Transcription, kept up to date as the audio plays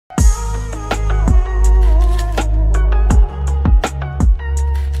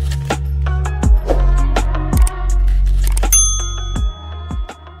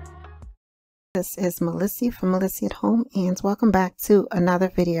This is Melecia from Melecia at Home, and welcome back to another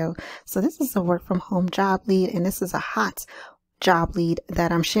video. So this is a work from home job lead, and this is a hot job lead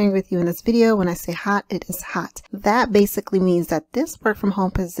that I'm sharing with you in this video. When I say hot, it is hot. That basically means that this work from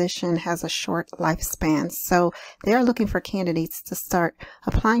home position has a short lifespan. So they are looking for candidates to start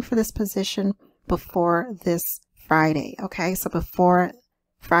applying for this position before this Friday. Okay, so before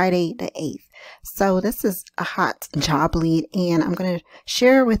Friday the 8th. So this is a hot job lead, and I'm going to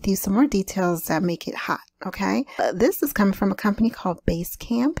share with you some more details that make it hot. Okay, this is coming from a company called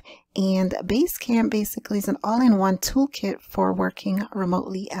Basecamp, and Basecamp basically is an all-in-one toolkit for working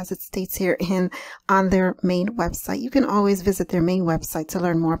remotely, as it states here on their main website. You can always visit their main website to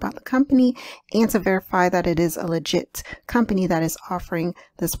learn more about the company and to verify that it is a legit company that is offering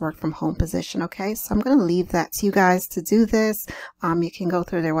this work from home position. Okay, so I'm going to leave that to you guys to do this. You can go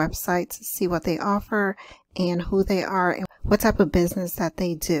through their website to see what they offer and who they are and what type of business that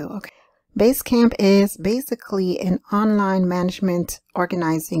they do. Okay. Basecamp is basically an online management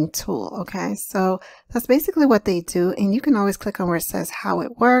organizing tool. Okay, so that's basically what they do, and you can always click on where it says how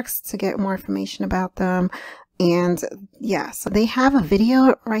it works to get more information about them. And yeah, so they have a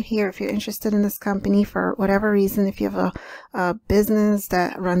video right here if you're interested in this company for whatever reason. If you have a business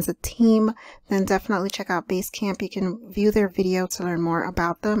that runs a team, then definitely check out Basecamp. You can view their video to learn more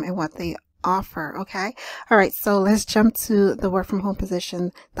about them and what they offer. Okay, all right, so let's jump to the work from home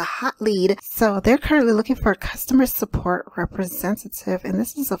position, the hot lead. So they're currently looking for a customer support representative, and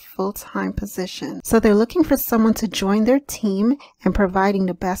this is a full-time position. So they're looking for someone to join their team and providing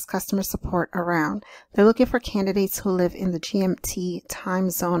the best customer support around. They're looking for candidates who live in the GMT time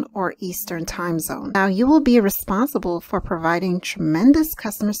zone or Eastern time zone. Now, you will be responsible for providing tremendous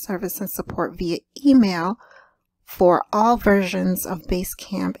customer service and support via email for all versions of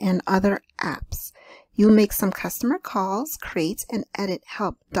Basecamp and other apps. You'll make some customer calls, create and edit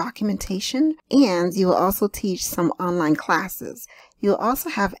help documentation, and you will also teach some online classes. You'll also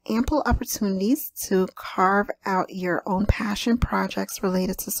have ample opportunities to carve out your own passion projects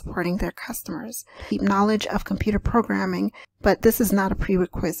related to supporting their customers. Deep knowledge of computer programming, but this is not a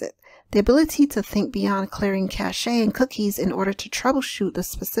prerequisite. The ability to think beyond clearing cache and cookies in order to troubleshoot the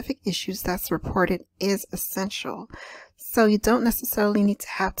specific issues that's reported is essential. So you don't necessarily need to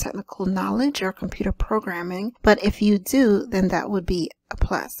have technical knowledge or computer programming, but if you do, then that would be a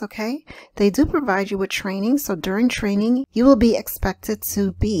plus. Okay, they do provide you with training, so during training you will be expected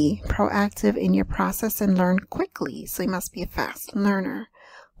to be proactive in your process and learn quickly, so you must be a fast learner.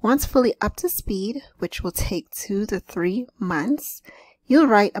 Once fully up to speed, which will take 2 to 3 months, you'll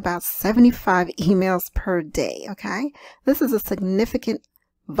write about 75 emails per day. Okay, this is a significant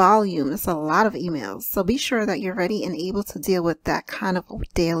volume. It's a lot of emails, so be sure that you're ready and able to deal with that kind of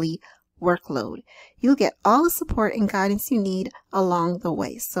daily workload. You'll get all the support and guidance you need along the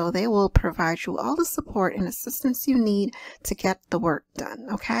way, so they will provide you all the support and assistance you need to get the work done.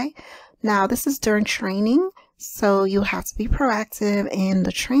 Okay, now this is during training, so you'll have to be proactive, and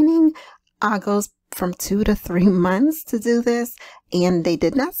the training goes from 2 to 3 months to do this, and they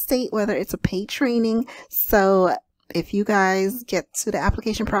did not state whether it's a paid training. So if you guys get to the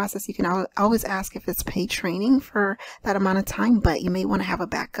application process, you can always ask if it's paid training for that amount of time, but you may want to have a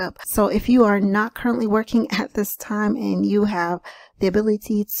backup. So if you are not currently working at this time and you have the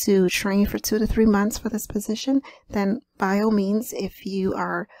ability to train for 2 to 3 months for this position, then by all means, if you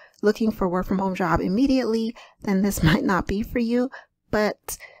are looking for a work from home job immediately, then this might not be for you,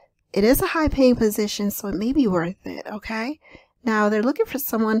 but it is a high paying position, so it may be worth it. Okay, now they're looking for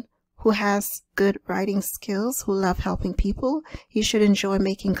someone who has good writing skills, who love helping people. You should enjoy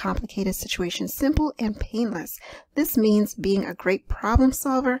making complicated situations simple and painless. This means being a great problem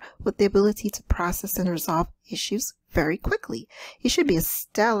solver with the ability to process and resolve issues very quickly. You should be a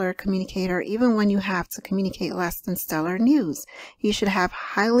stellar communicator even when you have to communicate less than stellar news. You should have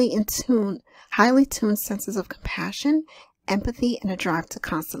highly tuned senses of compassion, empathy, and a drive to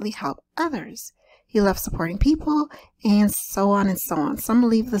constantly help others. You love supporting people, and so on and so on. So I'm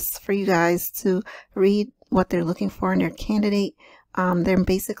going to leave this for you guys to read what they're looking for in their candidate. They're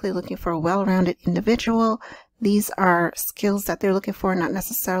basically looking for a well-rounded individual. These are skills that they're looking for, not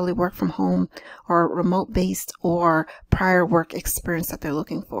necessarily work from home or remote based or prior work experience that they're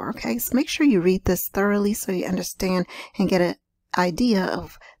looking for. Okay, so make sure you read this thoroughly so you understand and get an idea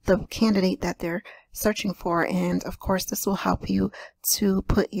of the candidate that they're searching for. And of course, this will help you to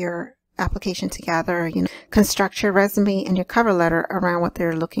put your application together, construct your resume and your cover letter around what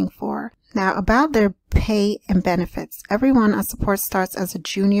they're looking for. Now, about their pay and benefits. Everyone on support starts as a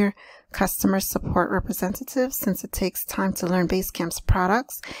junior customer support representative, since it takes time to learn Basecamp's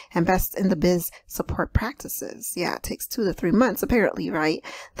products and best in the biz support practices. Yeah, it takes 2 to 3 months apparently, right?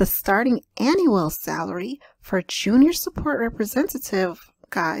 The starting annual salary for junior support representative,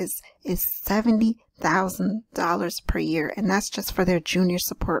 guys, is $70,000 per year, and that's just for their junior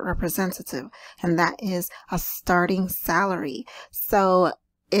support representative, and that is a starting salary. So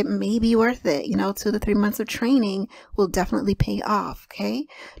it may be worth it. 2 to 3 months of training will definitely pay off. Okay.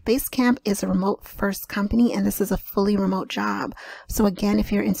 Basecamp is a remote first company, and this is a fully remote job. So again, if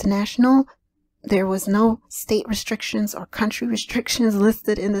you're international, there was no state restrictions or country restrictions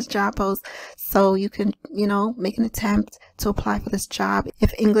listed in this job post. So you can, make an attempt to apply for this job.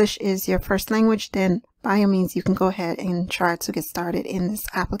 If English is your first language, then by all means, you can go ahead and try to get started in this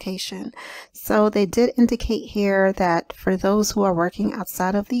application. So they did indicate here that for those who are working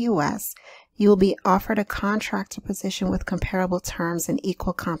outside of the U.S., you will be offered a contractor position with comparable terms and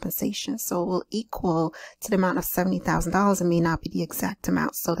equal compensation. So it will equal to the amount of $70,000. It may not be the exact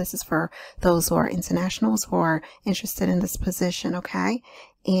amount. So this is for those who are internationals who are interested in this position. Okay.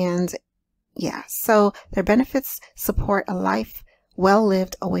 And yeah, so their benefits support a life well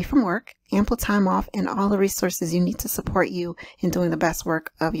lived away from work, ample time off, and all the resources you need to support you in doing the best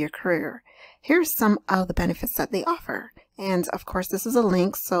work of your career. Here's some of the benefits that they offer. And of course, this is a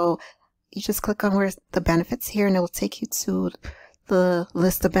link. So you just click on where the benefits here, and it will take you to the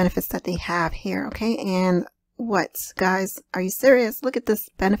list of benefits that they have here. Okay. And what, guys, are you serious? Look at this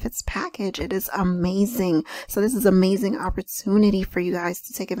benefits package. It is amazing. So this is an amazing opportunity for you guys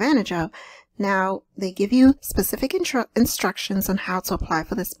to take advantage of. Now, they give you specific instructions on how to apply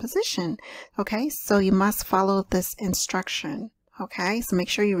for this position. Okay, so you must follow this instruction. Okay, so make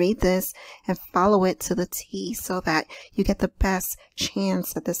sure you read this and follow it to the T so that you get the best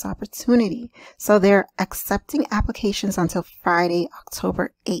chance at this opportunity. So they're accepting applications until Friday,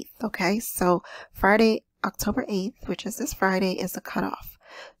 October 8th. Okay, so Friday, October 8th, which is this Friday, is the cutoff.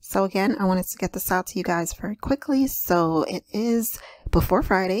 So again, I wanted to get this out to you guys very quickly. So it is before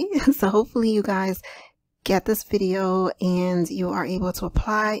Friday. So hopefully you guys get this video and you are able to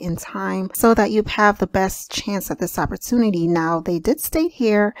apply in time so that you have the best chance at this opportunity. Now, they did state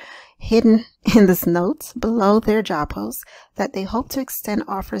here, hidden in this note below their job post, that they hope to extend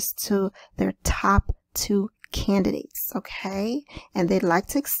offers to their top 2 candidates. Okay. And they'd like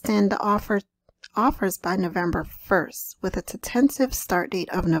to extend the offers by November 1st with a tentative start date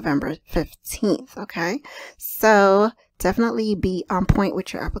of November 15th. Okay, so definitely be on point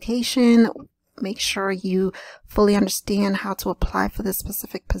with your application. Make sure you fully understand how to apply for this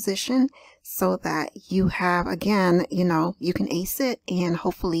specific position so that you have, again, you can ace it and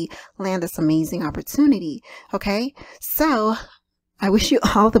hopefully land this amazing opportunity. Okay, so I wish you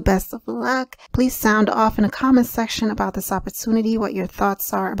all the best of luck. Please sound off in the comment section about this opportunity, what your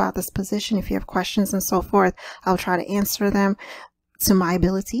thoughts are about this position. If you have questions and so forth, I'll try to answer them to my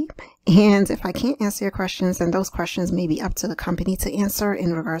ability. And if I can't answer your questions, then those questions may be up to the company to answer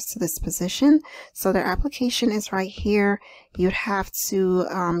in regards to this position. So their application is right here. You'd have to,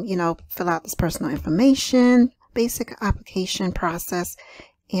 fill out this personal information, basic application process,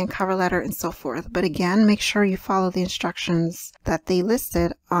 and cover letter and so forth. But again, make sure you follow the instructions that they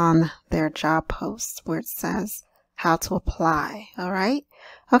listed on their job post where it says how to apply. All right.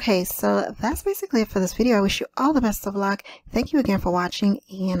 Okay, so that's basically it for this video. I wish you all the best of luck. Thank you again for watching,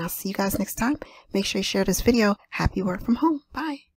 and I'll see you guys next time. Make sure you share this video. Happy work from home. Bye.